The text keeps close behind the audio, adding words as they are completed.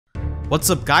What's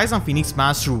up guys, I'm Phoenix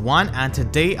Master 1 and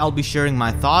today I'll be sharing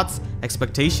my thoughts,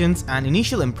 expectations and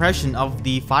initial impression of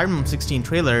the Fire Emblem 16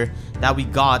 trailer that we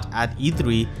got at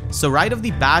E3. So right off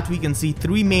the bat we can see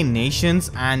 3 main nations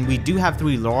and we do have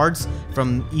 3 lords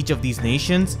from each of these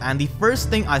nations, and the first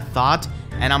thing I thought,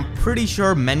 and I'm pretty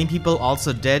sure many people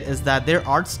also did, is that their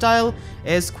art style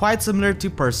is quite similar to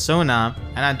Persona,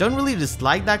 and I don't really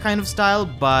dislike that kind of style,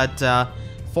 but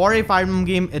for a Fire Emblem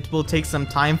game, it will take some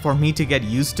time for me to get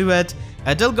used to it.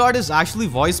 Edelgard is actually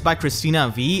voiced by Christina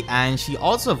V, and she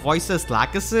also voices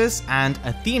Lachesis and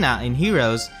Athena in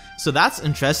Heroes, so that's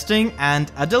interesting.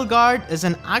 And Edelgard is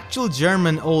an actual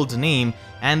German old name,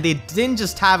 and they didn't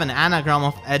just have an anagram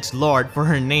of Edgelord for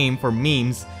her name for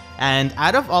memes. And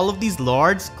out of all of these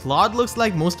lords, Claude looks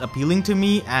like most appealing to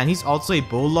me, and he's also a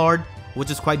bow lord,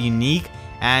 which is quite unique.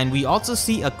 And we also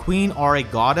see a queen or a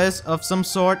goddess of some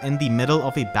sort in the middle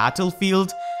of a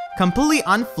battlefield, completely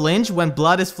unflinched when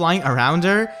blood is flying around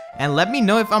her. And let me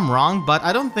know if I'm wrong, but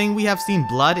I don't think we have seen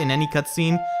blood in any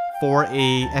cutscene for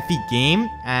a FE game.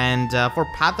 And for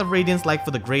Path of Radiance, like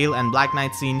for the Grail and Black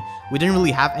Knight scene, we didn't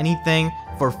really have anything.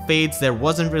 For Fates, there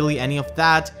wasn't really any of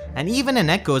that. And even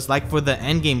in Echoes, like for the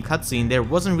endgame cutscene, there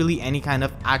wasn't really any kind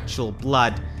of actual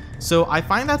blood. So I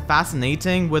find that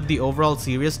fascinating with the overall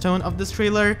serious tone of this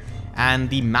trailer, and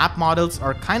the map models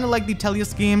are kind of like the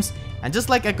Tellius games, and just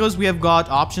like Echoes we have got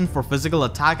options for physical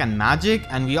attack and magic,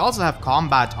 and we also have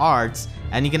combat arts,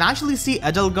 and you can actually see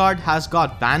Edelgard has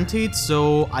got Vantage,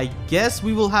 so I guess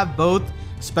we will have both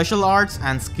special arts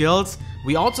and skills.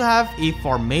 We also have a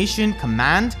formation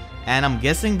command, and I'm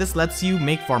guessing this lets you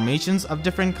make formations of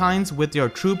different kinds with your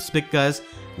troops, because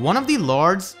one of the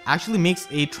lords actually makes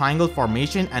a triangle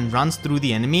formation and runs through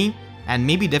the enemy, and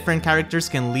maybe different characters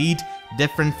can lead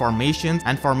different formations,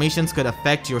 and formations could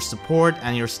affect your support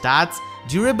and your stats.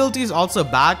 Durability is also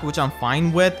back, which I'm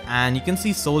fine with, and you can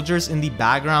see soldiers in the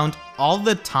background all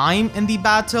the time in the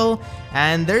battle,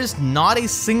 and there's not a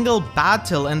single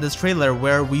battle in this trailer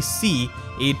where we see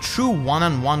a true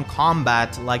one-on-one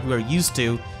combat like we're used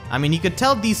to. I mean, you could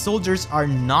tell these soldiers are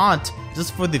not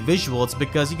just for the visuals,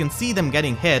 because you can see them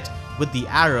getting hit with the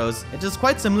arrows. It is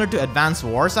quite similar to Advance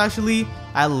Wars actually.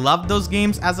 I loved those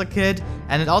games as a kid,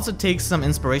 and it also takes some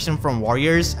inspiration from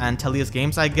Warriors and Tellius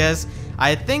games, I guess.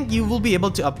 I think you will be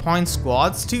able to appoint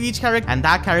squads to each character, and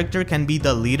that character can be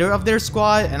the leader of their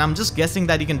squad, and I'm just guessing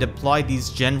that you can deploy these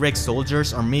generic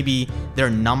soldiers, or maybe they're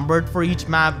numbered for each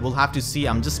map. We'll have to see,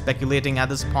 I'm just speculating at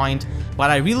this point.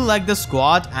 But I really like the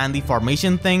squad and the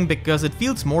formation thing because it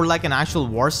feels more like an actual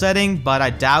war setting, but I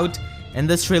doubt in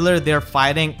this trailer they're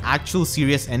fighting actual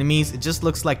serious enemies. It just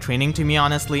looks like training to me,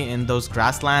 honestly, in those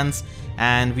grasslands.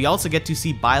 And we also get to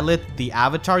see Byleth, the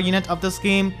avatar unit of this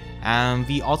game, and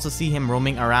we also see him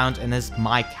roaming around in his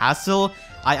My Castle.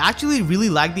 I actually really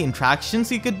like the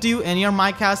interactions you could do in your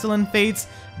My Castle and Fates,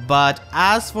 but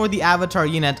as for the avatar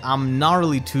unit, I'm not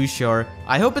really too sure.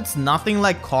 I hope it's nothing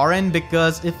like Corrin,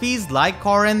 because if he's like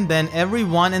Corrin, then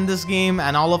everyone in this game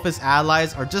and all of his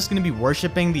allies are just going to be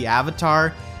worshipping the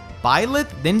avatar. Byleth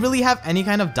didn't really have any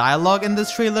kind of dialogue in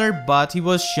this trailer, but he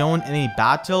was shown in a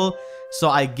battle,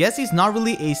 so I guess he's not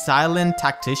really a silent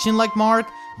tactician like Mark.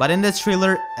 But in this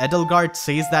trailer, Edelgard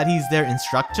says that he's their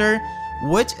instructor,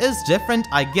 which is different,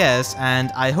 I guess,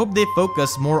 and I hope they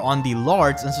focus more on the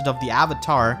lords instead of the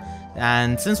avatar.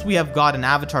 And since we have got an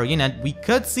avatar unit, we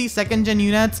could see 2nd gen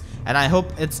units, and I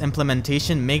hope its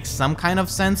implementation makes some kind of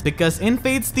sense, because in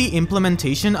Fates the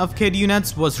implementation of kid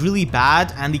units was really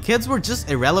bad, and the kids were just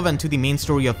irrelevant to the main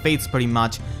story of Fates pretty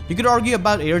much. You could argue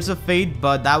about Heirs of Fate,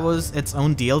 but that was its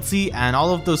own DLC, and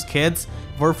all of those kids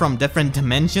were from different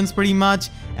dimensions pretty much.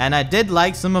 And I did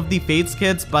like some of the Fates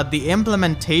kids, but the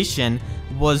implementation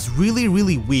was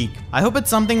really weak. I hope it's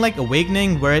something like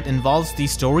Awakening, where it involves the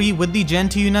story with the Gen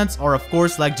 2 units, or of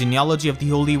course like Genealogy of the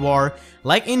Holy War.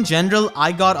 Like in general,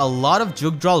 I got a lot of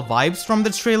Jugdral vibes from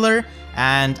this trailer.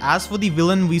 And as for the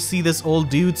villain, we see this old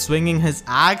dude swinging his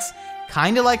axe,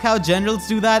 kinda like how generals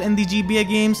do that in the GBA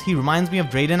games. He reminds me of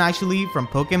Drayden actually from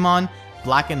Pokemon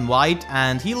Black and White,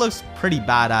 and he looks pretty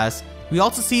badass. We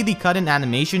also see the cut-in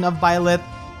animation of Byleth,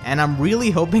 and I'm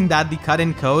really hoping that the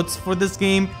cut-in codes for this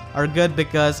game are good,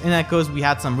 because in Echoes we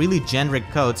had some really generic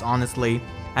codes, honestly.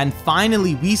 And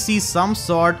finally, we see some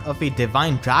sort of a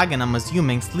divine dragon, I'm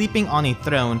assuming, sleeping on a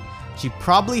throne. She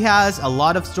probably has a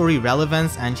lot of story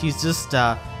relevance, and she's just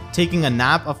taking a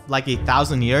nap of like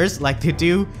 1,000 years like they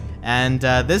do. And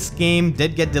this game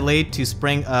did get delayed to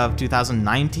spring of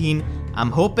 2019,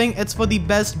 I'm hoping it's for the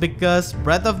best because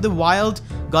Breath of the Wild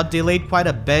got delayed quite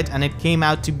a bit and it came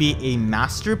out to be a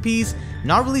masterpiece.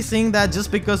 Not really saying that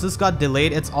just because this got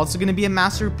delayed it's also going to be a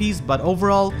masterpiece, but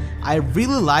overall I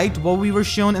really liked what we were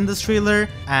shown in this trailer,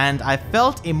 and I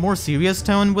felt a more serious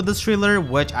tone with this trailer,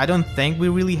 which I don't think we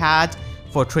really had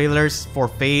for trailers for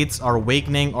Fates or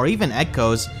Awakening or even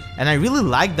Echoes, and I really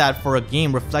like that for a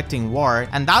game reflecting war,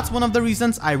 and that's one of the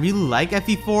reasons I really like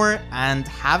FE4. And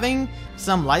having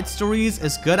some light stories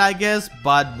is good, I guess,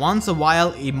 but once a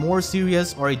while a more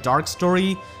serious or a dark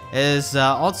story is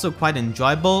also quite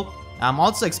enjoyable. I'm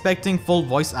also expecting full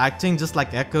voice acting just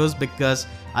like Echoes because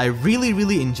I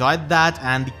really enjoyed that,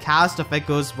 and the cast of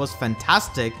Echoes was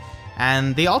fantastic,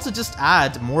 and they also just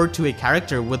add more to a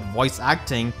character with voice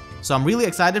acting. So I'm really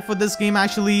excited for this game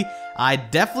actually. I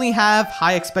definitely have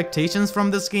high expectations from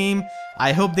this game.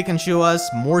 I hope they can show us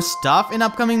more stuff in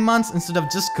upcoming months instead of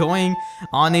just going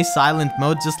on a silent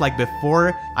mode just like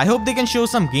before. I hope they can show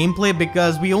some gameplay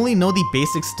because we only know the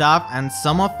basic stuff and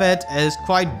some of it is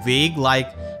quite vague,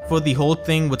 like for the whole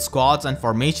thing with squads and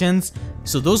formations.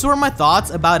 So those were my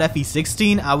thoughts about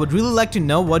FE16. I would really like to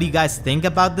know what you guys think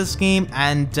about this game,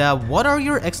 and what are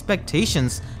your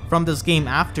expectations from this game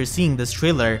after seeing this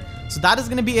trailer. So that is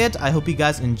gonna be it. I hope you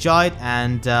guys enjoyed,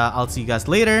 and I'll see you guys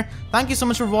later. Thank you so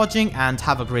much for watching and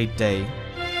have a great day.